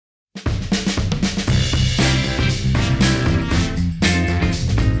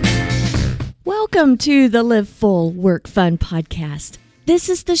Welcome to the Live Full, Work Fun podcast. This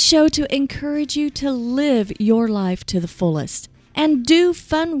is the show to encourage you to live your life to the fullest and do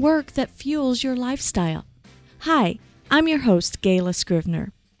fun work that fuels your lifestyle. Hi, I'm your host, Gayla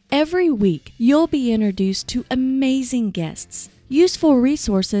Scrivener. Every week, you'll be introduced to amazing guests, useful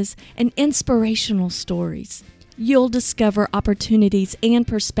resources, and inspirational stories. You'll discover opportunities and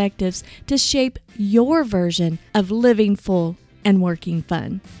perspectives to shape your version of living full and working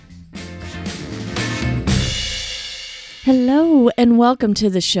fun. Hello and welcome to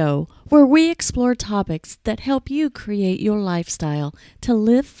the show where we explore topics that help you create your lifestyle to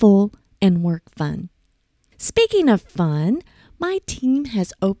live full and work fun. Speaking of fun, my team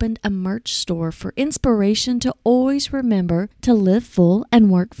has opened a merch store for inspiration to always remember to live full and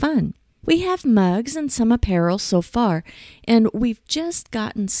work fun. We have mugs and some apparel so far, and we've just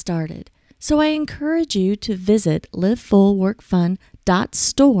gotten started. So I encourage you to visit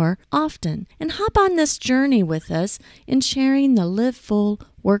livefullworkfun.store often and hop on this journey with us in sharing the Live Full,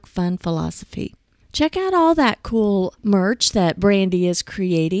 Work Fun philosophy. Check out all that cool merch that Brandy is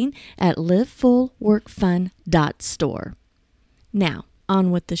creating at livefullworkfun.store. Now, on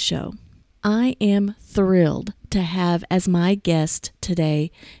with the show. I am thrilled to have as my guest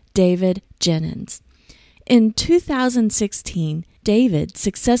today David Jenyns. In 2016, David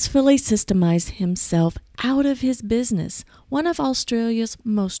successfully systemized himself out of his business, one of Australia's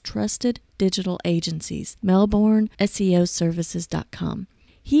most trusted digital agencies, Melbourne SEO Services.com.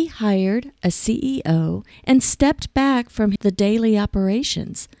 He hired a CEO and stepped back from the daily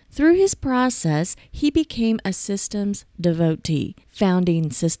operations. Through his process, he became a systems devotee,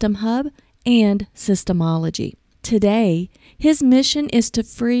 founding System Hub and SYSTEMology. Today, his mission is to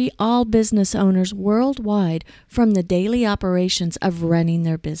free all business owners worldwide from the daily operations of running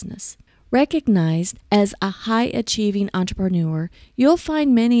their business. Recognized as a high-achieving entrepreneur, you'll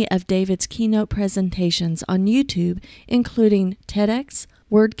find many of David's keynote presentations on YouTube, including TEDx,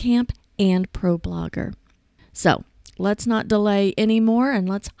 WordCamp, and ProBlogger. So, let's not delay anymore and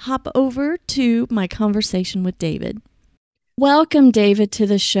let's hop over to my conversation with David. Welcome, David, to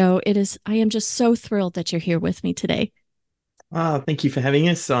the show. I am just so thrilled that you're here with me today. Thank you for having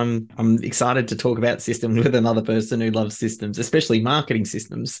us. I'm excited to talk about systems with another person who loves systems, especially marketing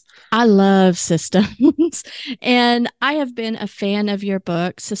systems. I love systems, and I have been a fan of your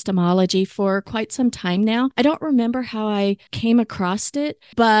book, Systemology, for quite some time now. I don't remember how I came across it,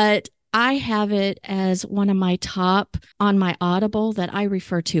 but I have it as one of my top on my Audible that I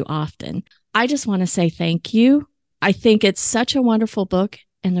refer to often. I just want to say thank you. I think it's such a wonderful book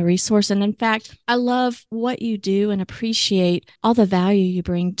and the resource. And in fact, I love what you do and appreciate all the value you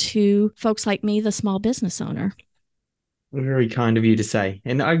bring to folks like me, the small business owner. Very kind of you to say.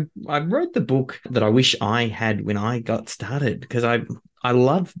 And I wrote the book that I wish I had when I got started because I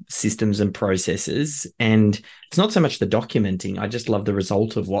love systems and processes. And it's not so much the documenting. I just love the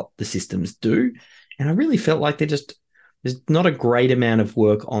result of what the systems do. And I really felt like there's not a great amount of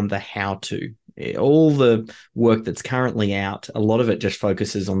work on the how to. All the work that's currently out, a lot of it just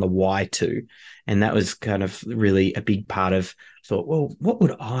focuses on the why to. And that was kind of really a big part of, thought, well, what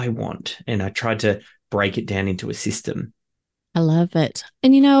would I want? And I tried to break it down into a system. I love it.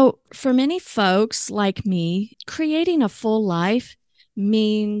 And for many folks like me, creating a full life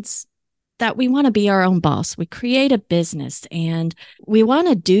means that we want to be our own boss. We create a business and we want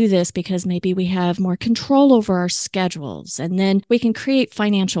to do this because maybe we have more control over our schedules and then we can create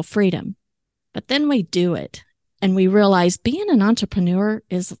financial freedom. But then we do it and we realize being an entrepreneur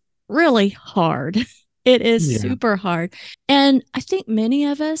is really hard. It is super hard. And I think many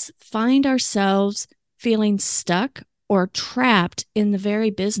of us find ourselves feeling stuck or trapped in the very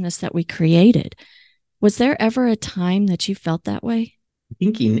business that we created. Was there ever a time that you felt that way? I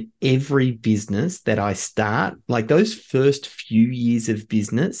think in every business that I start, like those first few years of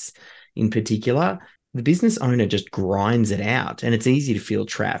business in particular, the business owner just grinds it out and it's easy to feel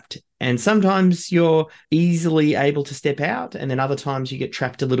trapped. And sometimes you're easily able to step out, and then other times you get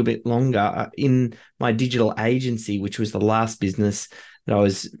trapped a little bit longer. In my digital agency, which was the last business that I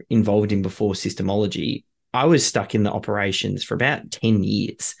was involved in before Systemology, I was stuck in the operations for about 10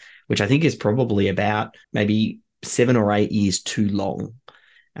 years, which I think is probably about maybe 7 or 8 years too long.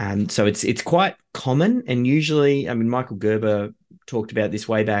 So it's quite common. And usually, Michael Gerber talked about this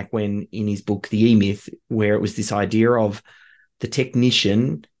way back when in his book, The E-Myth, where it was this idea of the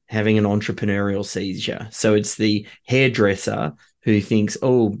technician having an entrepreneurial seizure. So it's the hairdresser who thinks,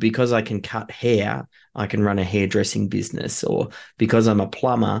 oh, because I can cut hair, I can run a hairdressing business, or because I'm a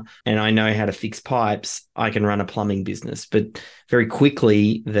plumber and I know how to fix pipes, I can run a plumbing business. But very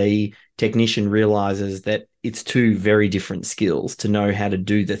quickly, the technician realizes that it's two very different skills to know how to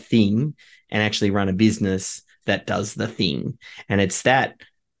do the thing and actually run a business that does the thing. And it's that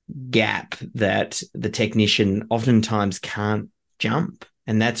gap that the technician oftentimes can't jump.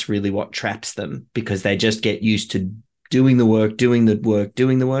 And that's really what traps them, because they just get used to doing the work, doing the work,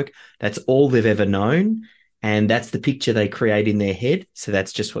 doing the work. That's all they've ever known. And that's the picture they create in their head. So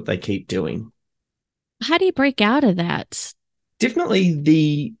that's just what they keep doing. How do you break out of that?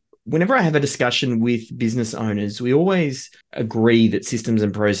 Definitely whenever I have a discussion with business owners, we always agree that systems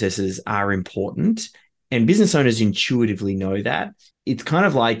and processes are important. And business owners intuitively know that. It's kind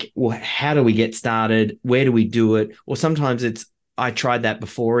of like, well, how do we get started? Where do we do it? Or sometimes it's, I tried that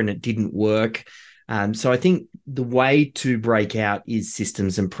before and it didn't work. So I think the way to break out is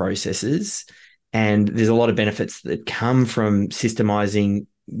systems and processes. And there's a lot of benefits that come from systemizing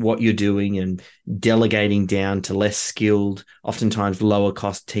what you're doing and delegating down to less skilled, oftentimes lower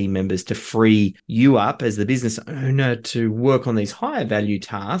cost team members, to free you up as the business owner to work on these higher value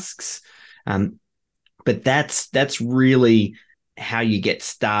tasks. But that's really how you get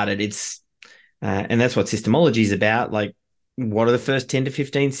started. And that's what Systemology is about. Like, what are the first 10 to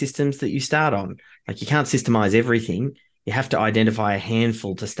 15 systems that you start on? Like, you can't systemize everything. You have to identify a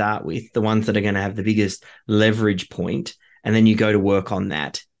handful to start with, the ones that are going to have the biggest leverage point, and then you go to work on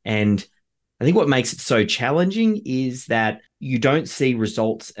that. And I think what makes it so challenging is that you don't see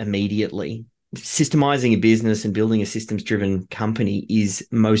results immediately. Systemizing a business and building a systems-driven company is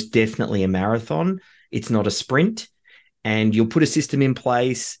most definitely a marathon. It's not a sprint. And you'll put a system in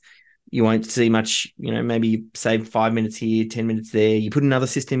place. You won't see much, maybe you save 5 minutes here, 10 minutes there. You put another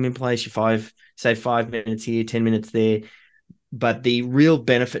system in place, save 5 minutes here, 10 minutes there. But the real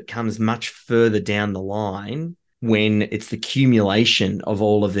benefit comes much further down the line, when it's the accumulation of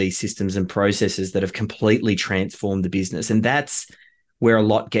all of these systems and processes that have completely transformed the business. And that's where a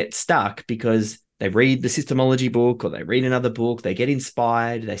lot get stuck, because they read the Systemology book or they read another book, they get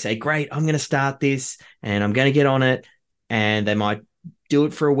inspired, they say, great, I'm going to start this and I'm going to get on it. And they might do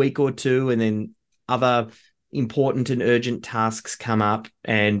it for a week or two, and then other important and urgent tasks come up,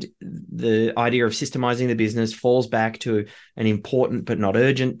 and the idea of systemizing the business falls back to an important but not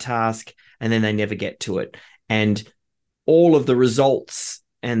urgent task, and then they never get to it. And all of the results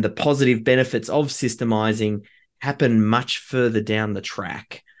and the positive benefits of systemizing happen much further down the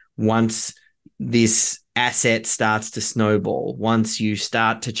track once this asset starts to snowball, once you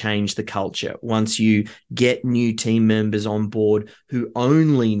start to change the culture, once you get new team members on board who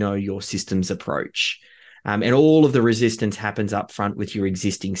only know your systems approach. And all of the resistance happens up front with your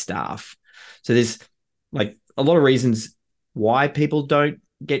existing staff. So there's like a lot of reasons why people don't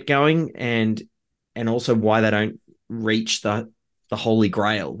get going, and also why they don't reach the holy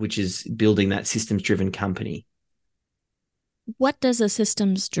grail, which is building that systems-driven company. What does a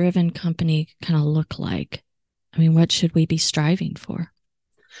systems-driven company kind of look like? I mean, what should we be striving for?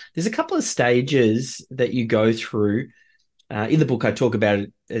 There's a couple of stages that you go through. In the book, I talk about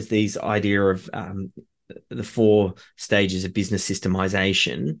it as these idea of the 4 stages of business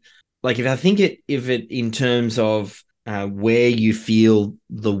systemization. Like, if it in terms of where you feel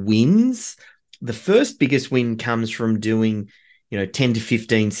the wins, the first biggest win comes from doing, 10 to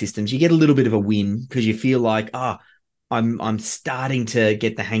 15 systems. You get a little bit of a win because you feel like, I'm starting to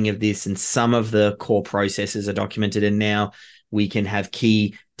get the hang of this, and some of the core processes are documented, and now we can have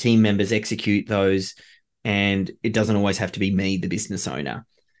key team members execute those, and it doesn't always have to be me, the business owner.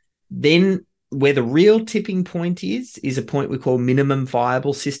 Then where the real tipping point is a point we call minimum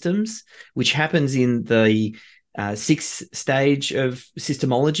viable systems, which happens in the 6th stage of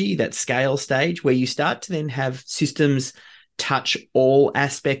systemology, that scale stage, where you start to then have systems touch all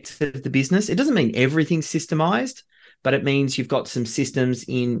aspects of the business. It doesn't mean everything's systemized, but it means you've got some systems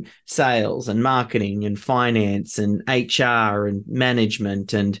in sales and marketing and finance and HR and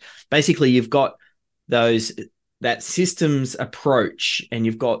management. And basically you've got that systems approach, and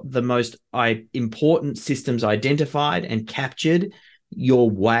you've got the most important systems identified and captured. Your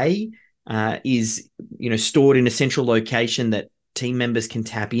way is stored in a central location that team members can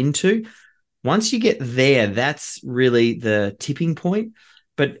tap into. Once you get there, that's really the tipping point.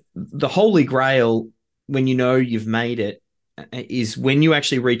 But the holy grail, when you've made it, is when you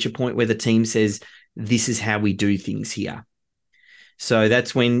actually reach a point where the team says, this is how we do things here. So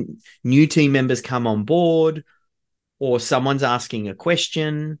that's when new team members come on board, or someone's asking a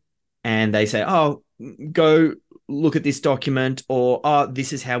question and they say, go look at this document, or,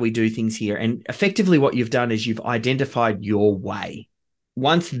 this is how we do things here. And effectively what you've done is you've identified your way.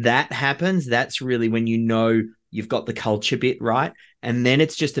 Once that happens, that's really when you've got the culture bit right. And then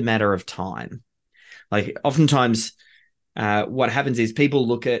it's just a matter of time. Like, oftentimes what happens is people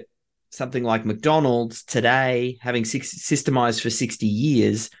look at something like McDonald's today having systemized for 60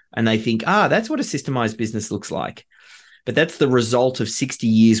 years, and they think, that's what a systemized business looks like. But that's the result of 60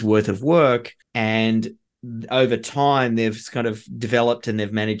 years worth of work. And over time, they've kind of developed and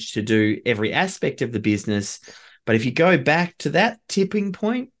they've managed to do every aspect of the business. But if you go back to that tipping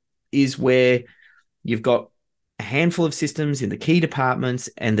point is where you've got a handful of systems in the key departments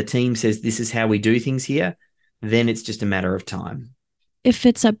and the team says, this is how we do things here, then it's just a matter of time. If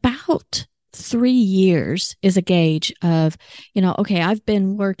it's about 3 years is a gauge of, okay, I've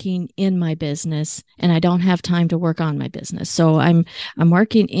been working in my business and I don't have time to work on my business. So I'm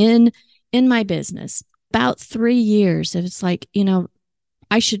working in my business. About 3 years, if it's like,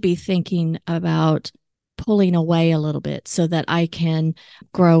 I should be thinking about pulling away a little bit so that I can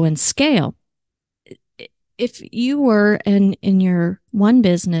grow and scale. If you were in your one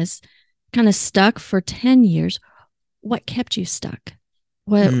business kind of stuck for 10 years, what kept you stuck?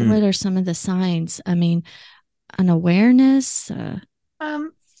 What are some of the signs? I mean, an awareness?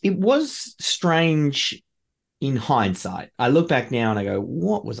 It was strange in hindsight. I look back now and I go,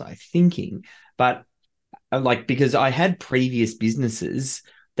 what was I thinking? But because I had previous businesses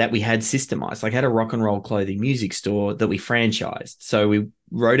that we had systemized. Like I had a rock and roll clothing music store that we franchised. So we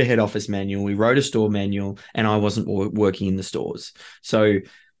wrote a head office manual, we wrote a store manual, and I wasn't working in the stores. So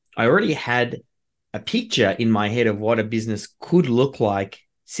I already had a picture in my head of what a business could look like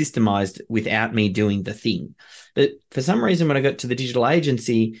systemized without me doing the thing. But for some reason, when I got to the digital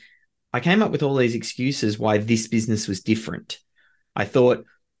agency, I came up with all these excuses why this business was different. I thought,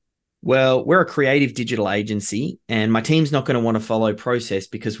 well, we're a creative digital agency and my team's not going to want to follow process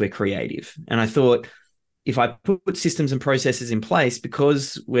because we're creative. And I thought, if I put systems and processes in place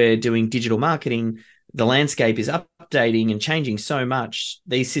because we're doing digital marketing, the landscape is updating and changing so much,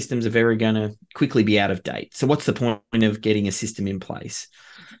 these systems are very going to quickly be out of date. So what's the point of getting a system in place?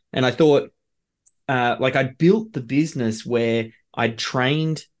 And I thought, I'd built the business where I'd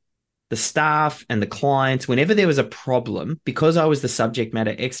trained the staff and the clients. Whenever there was a problem, because I was the subject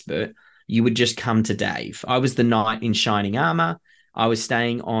matter expert, you would just come to Dave. I was the knight in shining armor. I was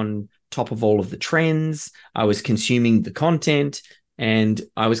staying on top of all of the trends. I was consuming the content. And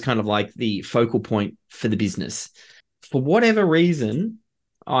I was kind of like the focal point for the business. For whatever reason,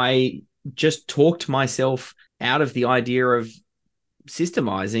 I just talked myself out of the idea of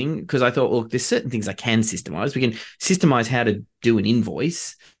systemizing because I thought, well, there's certain things I can systemize. We can systemize how to do an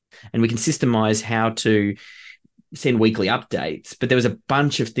invoice and we can systemize how to send weekly updates. But there was a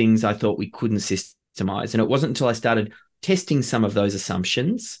bunch of things I thought we couldn't systemize. And it wasn't until I started testing some of those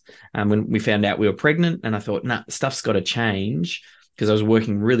assumptions when we found out we were pregnant. And I thought, stuff's got to change, because I was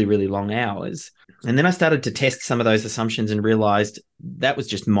working really, really long hours. And then I started to test some of those assumptions and realized that was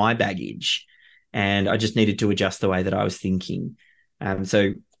just my baggage. And I just needed to adjust the way that I was thinking.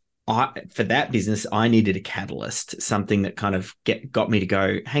 So for that business, I needed a catalyst, something that kind of got me to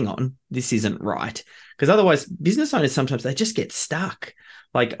go, hang on, this isn't right. Because otherwise, business owners, sometimes they just get stuck.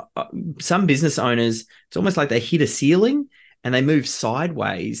 Like some business owners, it's almost like they hit a ceiling and they move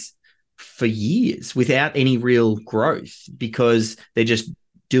sideways for years without any real growth because they're just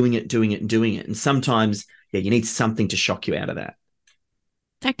doing it. And sometimes, you need something to shock you out of that.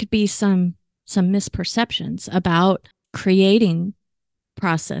 That could be some misperceptions about creating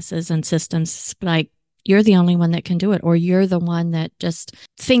processes and systems, like you're the only one that can do it, or you're the one that just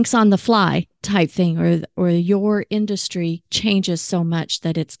thinks on the fly type thing, or your industry changes so much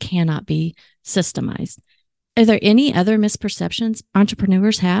that it cannot be systemized. Are there any other misperceptions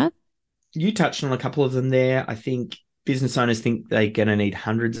entrepreneurs have? You touched on a couple of them there. I think business owners think they're going to need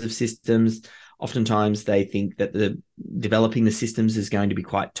hundreds of systems. Oftentimes they think that developing the systems is going to be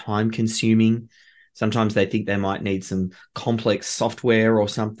quite time consuming. Sometimes they think they might need some complex software or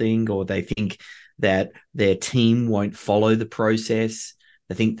something, or they think that their team won't follow the process.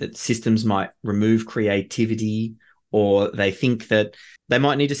 They think that systems might remove creativity, or they think that they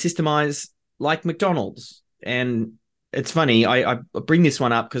might need to systemize like McDonald's. And it's funny, I bring this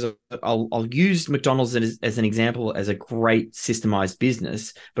one up because I'll use McDonald's as an example as a great systemized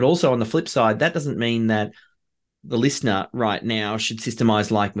business. But also on the flip side, that doesn't mean that the listener right now should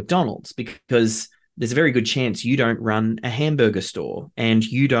systemize like McDonald's, because there's a very good chance you don't run a hamburger store and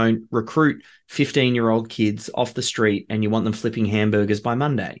you don't recruit 15-year-old kids off the street and you want them flipping hamburgers by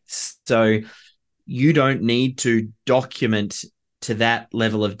Monday. So you don't need to document to that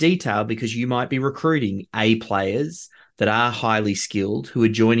level of detail, because you might be recruiting A players that are highly skilled who are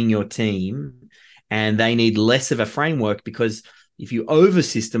joining your team, and they need less of a framework, because if you over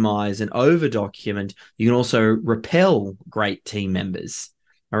systemize and over document, you can also repel great team members.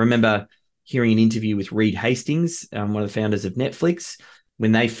 I remember hearing an interview with Reed Hastings, one of the founders of Netflix,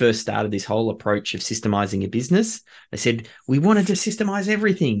 when they first started this whole approach of systemizing a business, they said, we wanted to systemize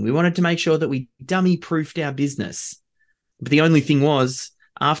everything. We wanted to make sure that we dummy proofed our business. But the only thing was,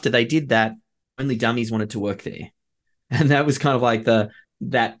 after they did that, only dummies wanted to work there. And that was kind of like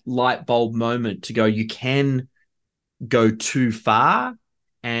that light bulb moment to go, you can go too far.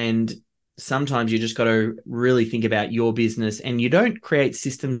 And sometimes you just got to really think about your business, and you don't create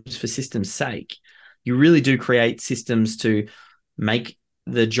systems for systems' sake. You really do create systems to make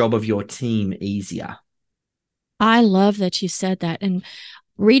the job of your team easier. I love that you said that. And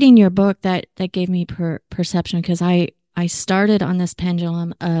reading your book, that gave me perception, because I started on this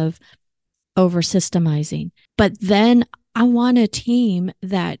pendulum of over systemizing, but then I want a team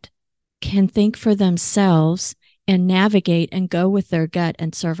that can think for themselves and navigate and go with their gut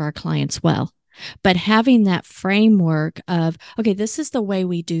and serve our clients well. But having that framework of, okay, this is the way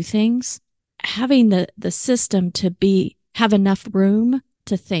we do things, having the system to have enough room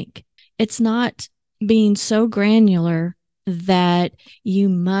to think. It's not being so granular that you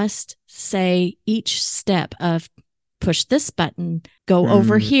must say each step of push this button, go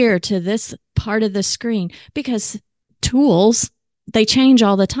over here to this part of the screen, because tools, they change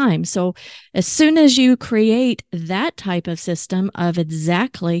all the time. So as soon as you create that type of system of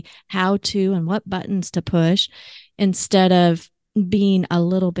exactly how to and what buttons to push, instead of being a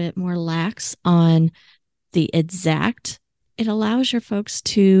little bit more lax on the exact, it allows your folks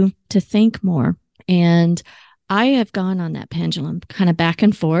to think more. And I have gone on that pendulum kind of back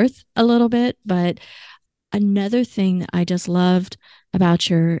and forth a little bit. But another thing that I just loved about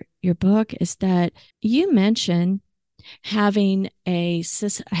your book is that you mention having a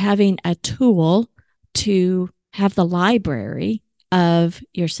tool to have the library of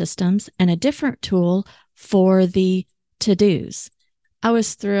your systems and a different tool for the to-dos. I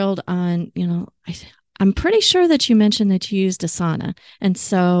was thrilled on, I'm pretty sure that you mentioned that you used Asana. And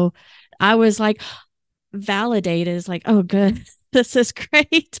so I was like validated, as like, oh, good, this is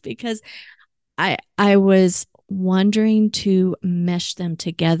great, because I was wondering to mesh them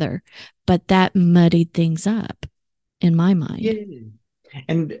together, but that muddied things up in my mind. Yeah.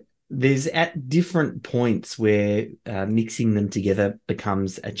 And there's at different points where mixing them together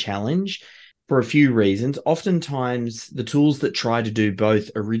becomes a challenge for a few reasons. Oftentimes, the tools that try to do both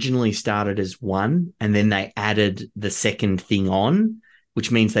originally started as one, and then they added the second thing on,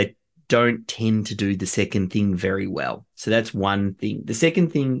 which means they don't tend to do the second thing very well. So that's one thing. The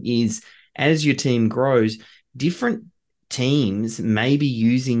second thing is, as your team grows, different teams may be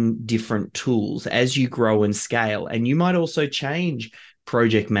using different tools as you grow and scale. And you might also change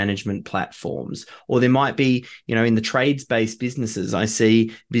project management platforms, or there might be, in the trades-based businesses, I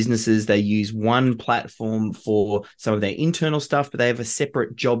see businesses, they use one platform for some of their internal stuff, but they have a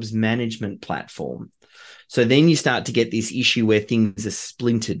separate jobs management platform. So then you start to get this issue where things are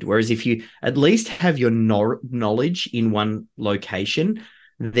splintered. Whereas if you at least have your knowledge in one location,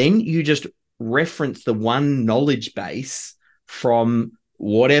 then you just reference the one knowledge base from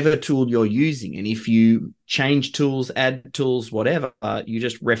whatever tool you're using. And if you change tools, add tools, whatever, you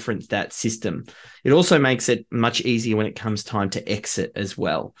just reference that system. It also makes it much easier when it comes time to exit as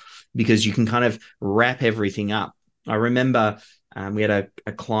well, because you can kind of wrap everything up. I remember we had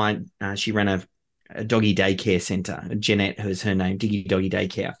a client, she ran a doggy daycare center. Jenyns was her name, Diggy Doggy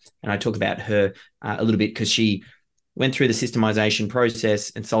Daycare. And I talk about her a little bit because she went through the systemization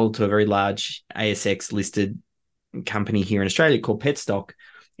process and sold to a very large ASX listed company here in Australia called Petstock.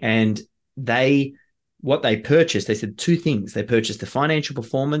 And what they purchased, they said two things. They purchased the financial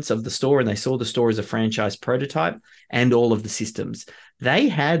performance of the store, and they saw the store as a franchise prototype, and all of the systems. They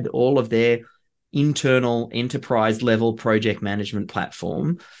had all of their internal enterprise level project management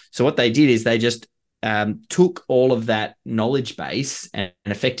platform. So what they did is they just took all of that knowledge base and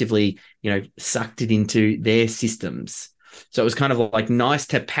effectively, sucked it into their systems. So it was kind of like nice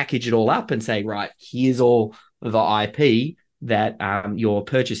to package it all up and say, right, here's all the IP that you're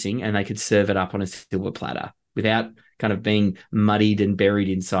purchasing, and they could serve it up on a silver platter without kind of being muddied and buried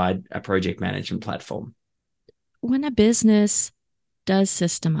inside a project management platform. When a business does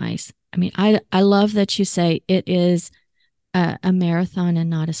systemize, I mean, I love that you say it is a marathon and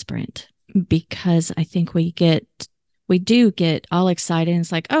not a sprint, because I think we do get all excited, and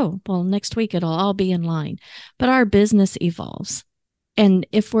it's like, oh, well, next week it'll all be in line. But our business evolves. And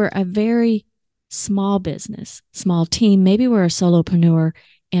if we're a very small business, small team, maybe we're a solopreneur,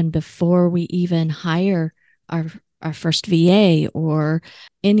 and before we even hire our first VA or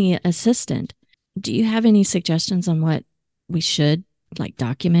any assistant, do you have any suggestions on what we should like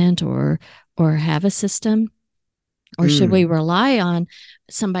document or have a system? Or should we rely on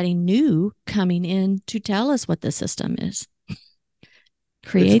somebody new coming in to tell us what the system is? That's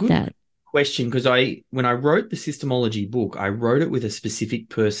a create good that? question, because when I wrote the Systemology book, I wrote it with a specific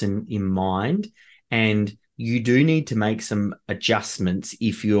person in mind, and you do need to make some adjustments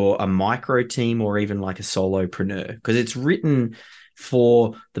if you're a micro team or even like a solopreneur, because it's written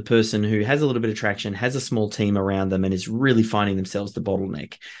for the person who has a little bit of traction, has a small team around them, and is really finding themselves the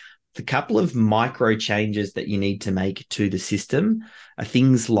bottleneck. The couple of micro changes that you need to make to the system are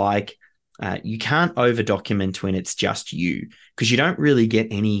things like you can't over document when it's just you, because you don't really get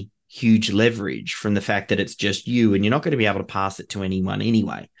any huge leverage from the fact that it's just you, and you're not going to be able to pass it to anyone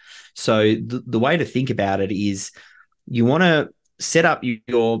anyway. So the way to think about it is you want to set up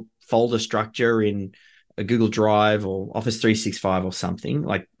your folder structure in a Google Drive or Office 365 or something,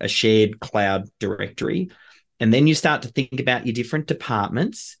 like a shared cloud directory. And then you start to think about your different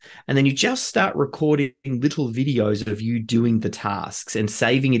departments, and then you just start recording little videos of you doing the tasks and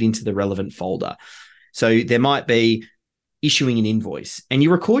saving it into the relevant folder. So there might be issuing an invoice, and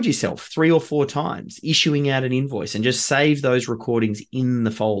you record yourself 3 or 4 times issuing out an invoice, and just save those recordings in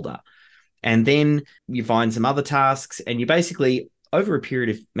the folder. And then you find some other tasks, and you basically, over a period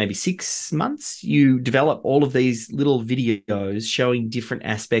of maybe 6 months, you develop all of these little videos showing different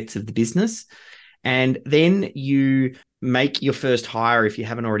aspects of the business. And then you make your first hire, if you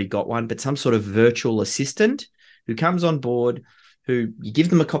haven't already got one, but some sort of virtual assistant who comes on board, who you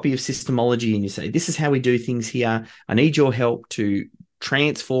give them a copy of Systemology, and you say, this is how we do things here. I need your help to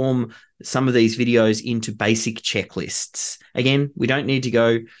transform some of these videos into basic checklists. Again, we don't need to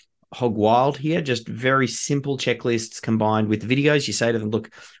go hog wild here, just very simple checklists combined with videos. You say to them, look,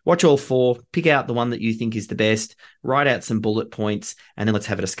 watch all 4, pick out the one that you think is the best, write out some bullet points, and then let's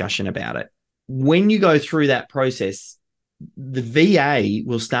have a discussion about it. When you go through that process, the VA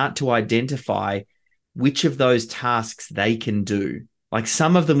will start to identify which of those tasks they can do. Like,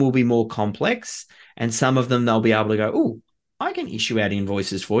 some of them will be more complex, and some of them they'll be able to go, oh, I can issue out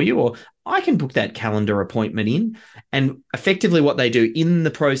invoices for you, or I can book that calendar appointment in. And effectively what they do in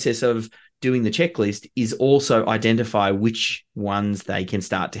the process of doing the checklist is also identify which ones they can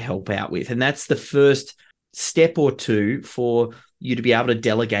start to help out with. And that's the first step or two for you to be able to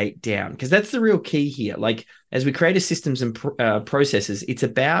delegate down, because that's the real key here. Like, as we create a systems and processes, it's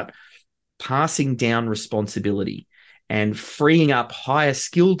about passing down responsibility and freeing up higher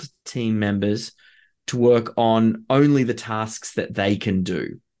skilled team members to work on only the tasks that they can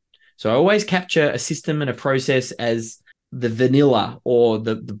do. So I always capture a system and a process as the vanilla or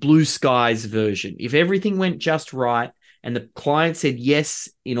the blue skies version. If everything went just right and the client said yes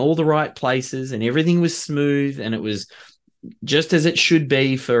in all the right places and everything was smooth and it was just as it should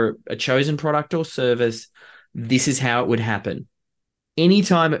be for a chosen product or service, this is how it would happen.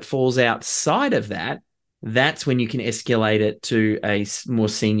 Anytime it falls outside of that, that's when you can escalate it to a more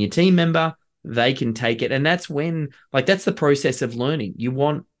senior team member. They can take it. And that's when, like, that's the process of learning. You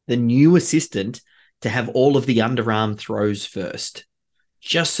want the new assistant to have all of the underarm throws first,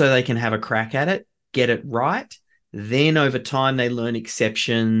 just so they can have a crack at it, get it right. Then over time, they learn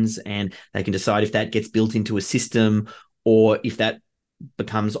exceptions, and they can decide if that gets built into a system or if that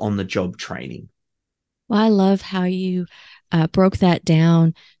becomes on-the-job training. Well, I love how you broke that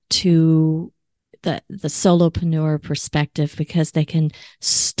down to the solopreneur perspective, because they can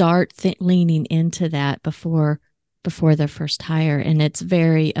start leaning into that before their first hire, and it's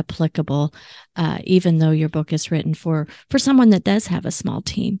very applicable, even though your book is written for someone that does have a small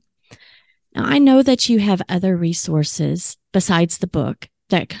team. Now, I know that you have other resources besides the book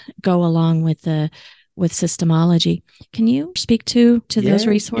that go along with Systemology. Can you speak to those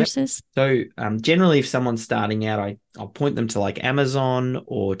resources? Yep. So generally, if someone's starting out, I'll point them to like Amazon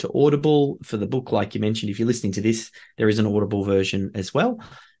or to Audible for the book. Like you mentioned, if you're listening to this, there is an Audible version as well.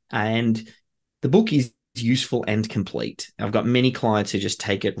 And the book is useful and complete. I've got many clients who just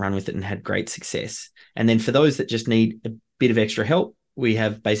take it, run with it, and had great success. And then for those that just need a bit of extra help, we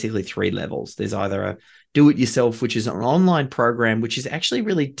have basically 3 levels. There's either a do-it-yourself, which is an online program, which is actually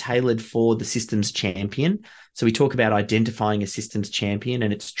really tailored for the systems champion. So we talk about identifying a systems champion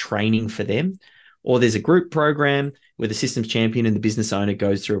and it's training for them. Or there's a group program where the systems champion and the business owner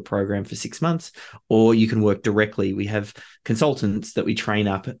goes through a program for 6 months, or you can work directly. We have consultants that we train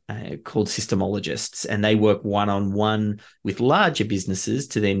up called systemologists, and they work one-on-one with larger businesses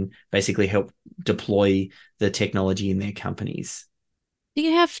to then basically help deploy the technology in their companies. Do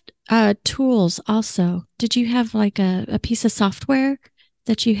you have tools also? Did you have like a piece of software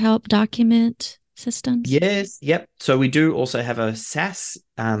that you help document systems? Yes. Yep. So we do also have a SaaS,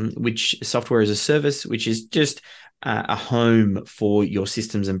 which software as a service, which is just a home for your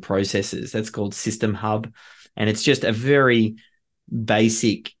systems and processes. That's called System Hub. And it's just a very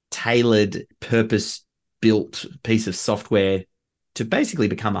basic, tailored, purpose-built piece of software to basically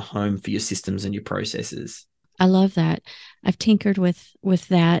become a home for your systems and your processes. I love that. I've tinkered with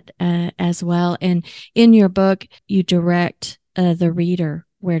that as well. And in your book, you direct the reader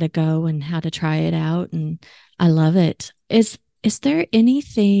where to go and how to try it out, and I love it. Is there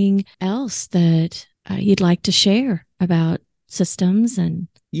anything else that you'd like to share about systems? And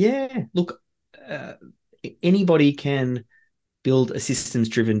yeah, look, anybody can build a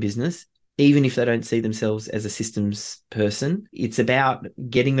systems-driven business, even if they don't see themselves as a systems person. It's about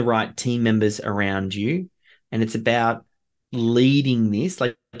getting the right team members around you, and it's about leading this.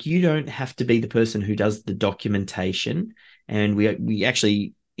 Like, you don't have to be the person who does the documentation, and we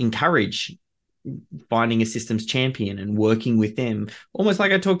actually encourage finding a systems champion and working with them, almost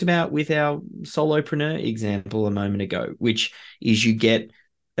like I talked about with our solopreneur example a moment ago, which is you get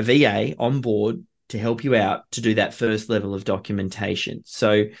a VA on board to help you out to do that first level of documentation.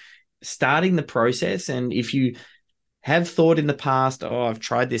 So starting the process, and if you have thought in the past, oh, I've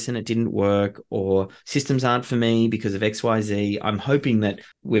tried this and it didn't work, or systems aren't for me because of XYZ, I'm hoping that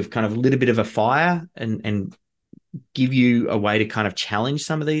we've kind of lit a bit of a fire and give you a way to kind of challenge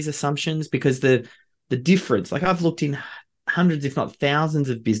some of these assumptions, because the difference, like, I've looked in hundreds, if not thousands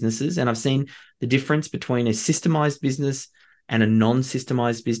of businesses, and I've seen the difference between a systemized business and a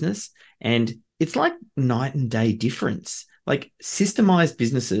non-systemized business. And it's like night and day difference. Like, systemized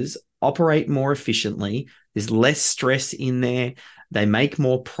businesses operate more efficiently. There's less stress in there. They make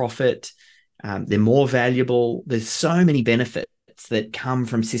more profit. They're more valuable. There's so many benefits that come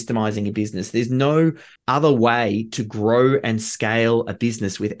from systemizing a business. There's no other way to grow and scale a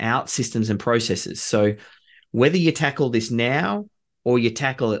business without systems and processes. So whether you tackle this now or you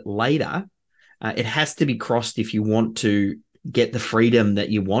tackle it later, it has to be crossed if you want to get the freedom that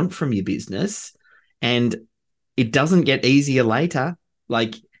you want from your business. And it doesn't get easier later.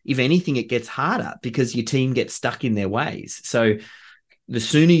 Like, if anything, it gets harder because your team gets stuck in their ways. So the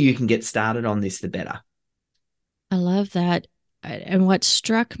sooner you can get started on this, the better. I love that. And what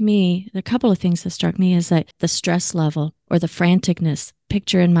struck me, a couple of things that struck me, is that the stress level or the franticness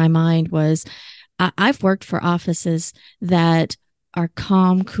picture in my mind was, I've worked for offices that are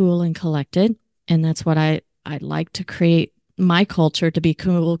calm, cool, and collected. And that's what I like to create my culture to be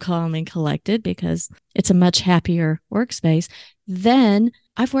cool, calm, and collected, because it's a much happier workspace. Then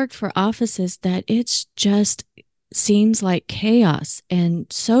I've worked for offices that it's just seems like chaos and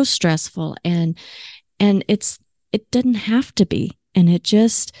so stressful, and it didn't have to be. And it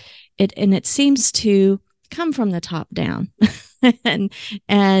seems to come from the top down.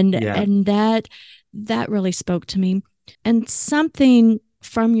 and that really spoke to me. And something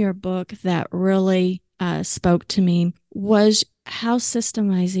from your book that really spoke to me was how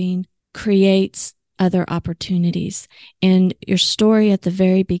systemizing creates other opportunities. And your story at the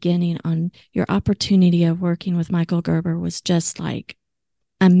very beginning on your opportunity of working with Michael Gerber was just like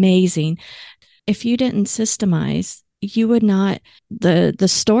amazing. If you didn't systemize, you would not. The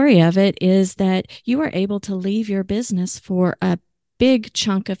story of it is that you were able to leave your business for a big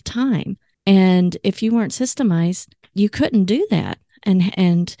chunk of time. And if you weren't systemized, you couldn't do that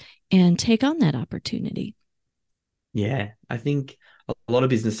and take on that opportunity. Yeah, I think a lot of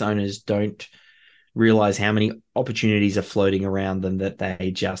business owners don't realize how many opportunities are floating around them that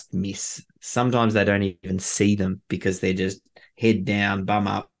they just miss. Sometimes they don't even see them because they're just head down, bum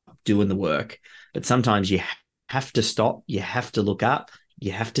up, doing the work. But sometimes you have to stop, you have to look up,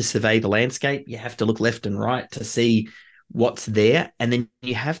 you have to survey the landscape, you have to look left and right to see what's there. And then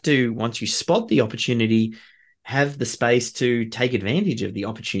you have to, once you spot the opportunity, have the space to take advantage of the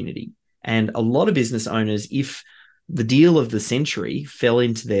opportunity. And a lot of business owners, if the deal of the century fell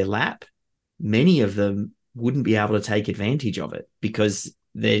into their lap, many of them wouldn't be able to take advantage of it because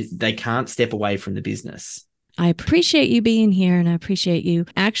they can't step away from the business. I appreciate you being here, and I appreciate you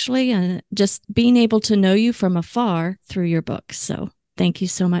actually just being able to know you from afar through your book. So thank you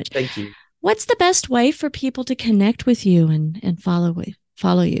so much. Thank you. What's the best way for people to connect with you and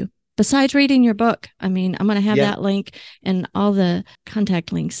follow you? Besides reading your book, I mean, I'm going to have that link and all the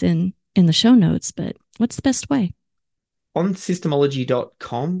contact links in the show notes, but what's the best way? On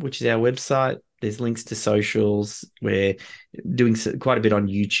systemology.com, which is our website, there's links to socials. We're doing quite a bit on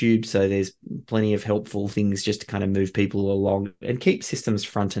YouTube, so there's plenty of helpful things just to kind of move people along and keep systems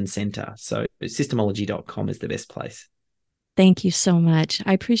front and center. So systemology.com is the best place. Thank you so much.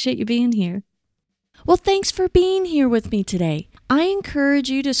 I appreciate you being here. Well, thanks for being here with me today. I encourage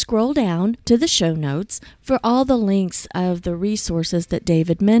you to scroll down to the show notes for all the links of the resources that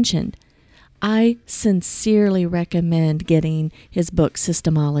David mentioned. I sincerely recommend getting his book,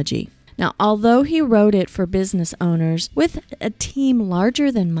 Systemology. Now, although he wrote it for business owners with a team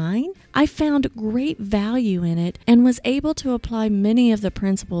larger than mine, I found great value in it and was able to apply many of the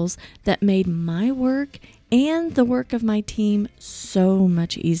principles that made my work and the work of my team so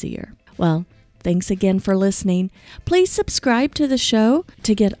much easier. Well, thanks again for listening. Please subscribe to the show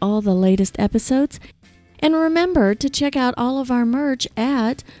to get all the latest episodes. And remember to check out all of our merch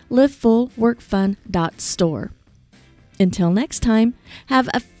at livefullworkfun.store. Until next time, have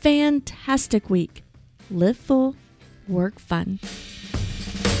a fantastic week. Live full, work fun.